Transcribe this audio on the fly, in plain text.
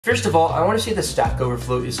First of all, I want to say that Stack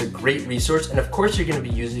Overflow is a great resource, and of course you're going to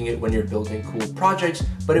be using it when you're building cool projects,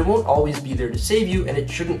 but it won't always be there to save you, and it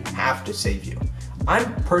shouldn't have to save you.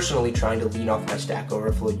 I'm personally trying to lean off my Stack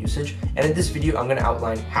Overflow usage, and in this video I'm going to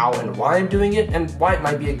outline how and why I'm doing it, and why it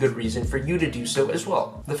might be a good reason for you to do so as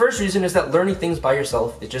well. The first reason is that learning things by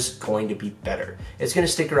yourself is just going to be better. It's going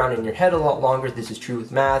to stick around in your head a lot longer. This is true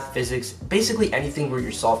with math, physics, basically anything where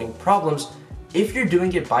you're solving problems. If you're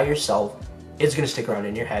doing it by yourself, it's going to stick around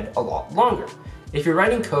in your head a lot longer. If you're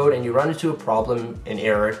writing code and you run into a problem, an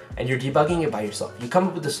error, and you're debugging it by yourself, you come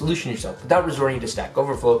up with a solution yourself without resorting to Stack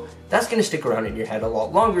Overflow, that's going to stick around in your head a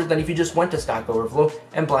lot longer than if you just went to Stack Overflow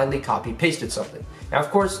and blindly copy-pasted something. Now,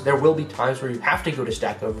 of course, there will be times where you have to go to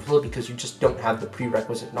Stack Overflow because you just don't have the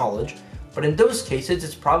prerequisite knowledge, but in those cases,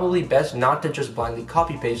 it's probably best not to just blindly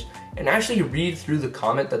copy-paste and actually read through the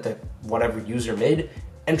comment that the whatever user made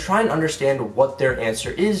and try and understand what their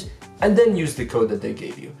answer is, and then use the code that they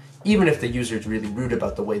gave you, even if the user is really rude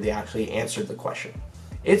about the way they actually answered the question.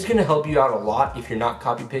 It's going to help you out a lot if you're not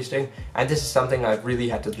copy pasting, and this is something I've really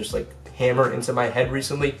had to just hammer into my head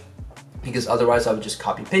recently, because otherwise I would just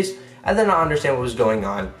copy paste and then not understand what was going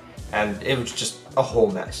on, and it was just a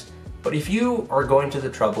whole mess. But if you are going to the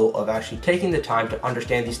trouble of actually taking the time to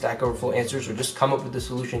understand these Stack Overflow answers or just come up with the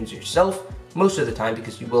solutions yourself, most of the time,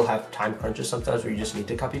 because you will have time crunches sometimes where you just need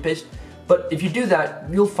to copy paste, but if you do that,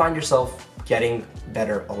 you'll find yourself getting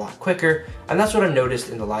better a lot quicker, and that's what I've noticed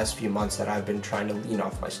in the last few months that I've been trying to lean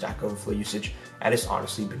off my Stack Overflow usage, and it's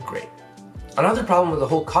honestly been great. Another problem with the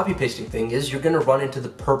whole copy pasting thing is you're going to run into the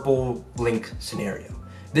purple link scenario.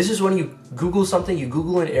 This is when you Google something, you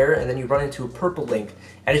Google an error, and then you run into a purple link,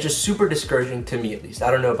 and it's just super discouraging to me, at least. I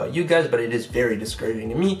don't know about you guys, but it is very discouraging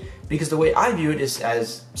to me, because the way I view it is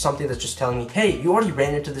as something that's just telling me, hey, you already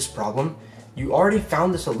ran into this problem, you already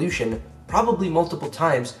found the solution, probably multiple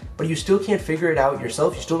times, but you still can't figure it out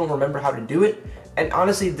yourself, you still don't remember how to do it, and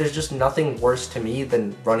honestly, there's just nothing worse to me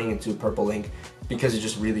than running into a purple link, because it's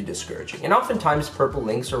just really discouraging. And oftentimes purple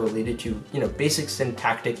links are related to, basic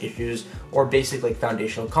syntactic issues or basic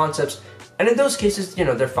foundational concepts. And in those cases,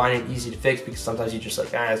 they're fine and easy to fix, because sometimes you're just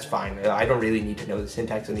it's fine. I don't really need to know the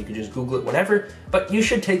syntax, and you can just Google it whenever, but you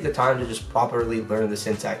should take the time to just properly learn the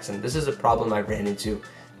syntax. And this is a problem I ran into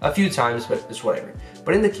a few times, but it's whatever.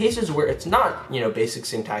 But in the cases where it's not, basic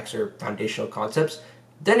syntax or foundational concepts,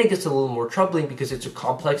 then it gets a little more troubling because it's a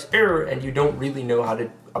complex error and you don't really know how to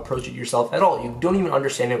approach it yourself at all. You don't even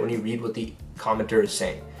understand it when you read what the commenter is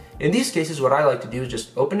saying. In these cases, what I like to do is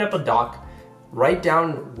just open up a doc, write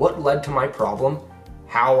down what led to my problem,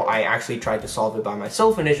 how I actually tried to solve it by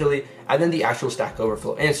myself initially, and then the actual Stack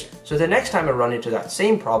Overflow answer. So the next time I run into that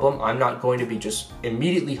same problem, I'm not going to be just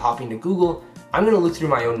immediately hopping to Google. I'm going to look through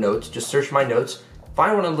my own notes, just search my notes,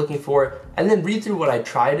 find what I'm looking for, and then read through what I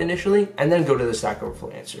tried initially, and then go to the Stack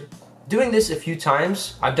Overflow answer. Doing this a few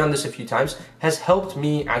times, I've done this a few times, has helped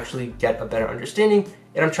me actually get a better understanding,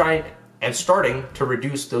 and I'm trying and starting to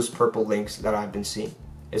reduce those purple links that I've been seeing.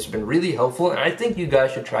 It's been really helpful, and I think you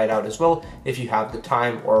guys should try it out as well if you have the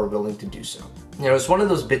time or are willing to do so. It's one of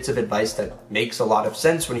those bits of advice that makes a lot of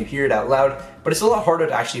sense when you hear it out loud, but it's a lot harder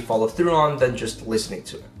to actually follow through on than just listening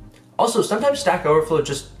to it. Also, sometimes Stack Overflow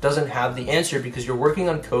just doesn't have the answer because you're working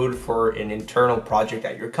on code for an internal project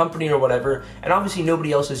at your company or whatever, and obviously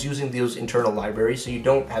nobody else is using those internal libraries, so you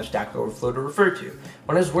don't have Stack Overflow to refer to.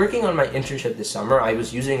 When I was working on my internship this summer, I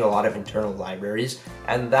was using a lot of internal libraries,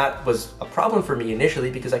 and that was a problem for me initially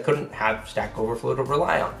because I couldn't have Stack Overflow to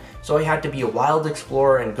rely on. So I had to be a wild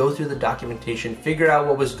explorer and go through the documentation, figure out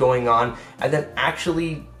what was going on, and then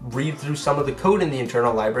actually read through some of the code in the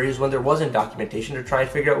internal libraries when there wasn't documentation to try and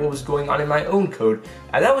figure out what was going on in my own code.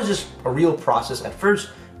 And that was just a real process at first,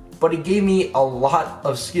 but it gave me a lot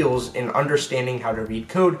of skills in understanding how to read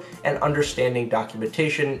code and understanding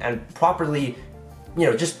documentation and properly,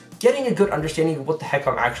 just getting a good understanding of what the heck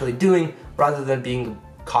I'm actually doing rather than being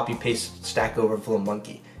a copy-paste Stack Overflow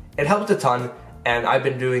monkey. It helped a ton, and I've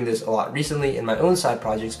been doing this a lot recently in my own side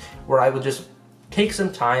projects where I will just take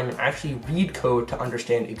some time and actually read code to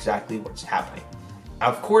understand exactly what's happening.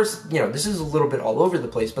 Of course, this is a little bit all over the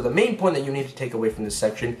place, but the main point that you need to take away from this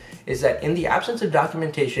section is that in the absence of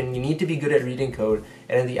documentation, you need to be good at reading code,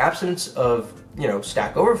 and in the absence of,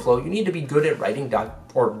 Stack Overflow, you need to be good at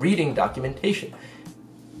reading documentation.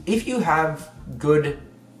 If you have good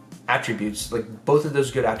attributes, both of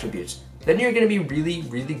those good attributes, then you're going to be really,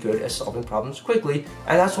 really good at solving problems quickly,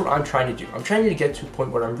 and that's what I'm trying to do. I'm trying to get to a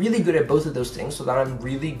point where I'm really good at both of those things so that I'm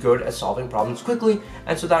really good at solving problems quickly,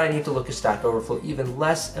 and so that I need to look at Stack Overflow even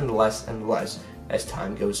less and less and less as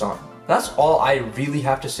time goes on. That's all I really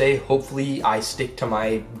have to say. Hopefully I stick to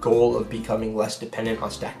my goal of becoming less dependent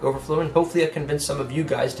on Stack Overflow, and hopefully I convince some of you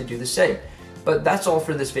guys to do the same. But that's all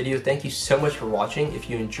for this video. Thank you so much for watching. If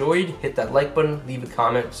you enjoyed, hit that like button, leave a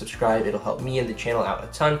comment, subscribe. It'll help me and the channel out a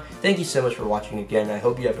ton. Thank you so much for watching again. I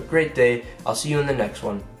hope you have a great day. I'll see you in the next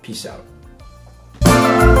one. Peace out.